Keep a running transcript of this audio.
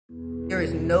there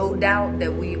is no doubt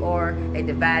that we are a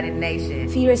divided nation.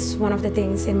 Fear is one of the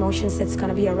things, emotions that's going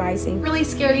to be arising. Really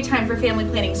scary time for family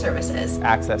planning services.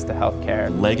 Access to health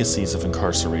care. Legacies of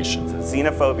incarceration.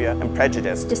 Xenophobia and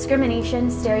prejudice.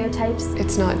 Discrimination, stereotypes.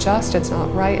 It's not just, it's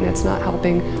not right, and it's not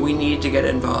helping. We need to get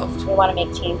involved. We want to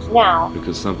make change now.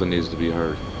 Because something needs to be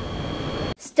heard.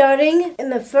 Starting in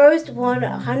the first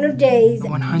 100 days.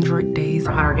 100 days.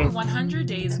 100 days. 100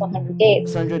 days. 100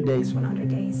 days. 100 days. 100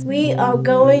 days. We are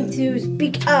going to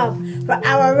speak up for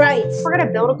our rights. We're going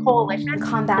to build a coalition,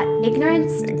 combat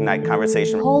ignorance, Ignite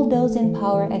conversation, hold those in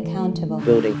power accountable,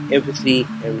 building empathy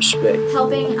and respect,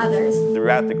 helping others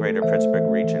throughout the greater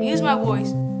Pittsburgh region. Use my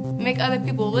voice. Make other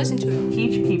people listen to it.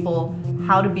 Teach people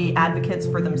how to be advocates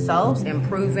for themselves.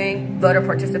 Improving voter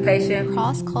participation.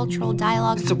 Cross-cultural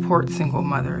dialogue. Support single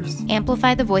mothers.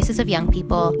 Amplify the voices of young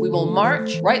people. We will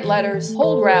march, write letters,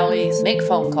 hold rallies, make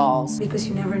phone calls. Because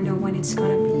you never know when it's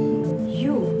going to be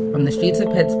you. From the streets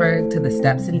of Pittsburgh to the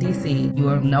steps in D.C., you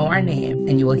will know our name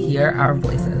and you will hear our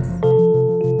voices.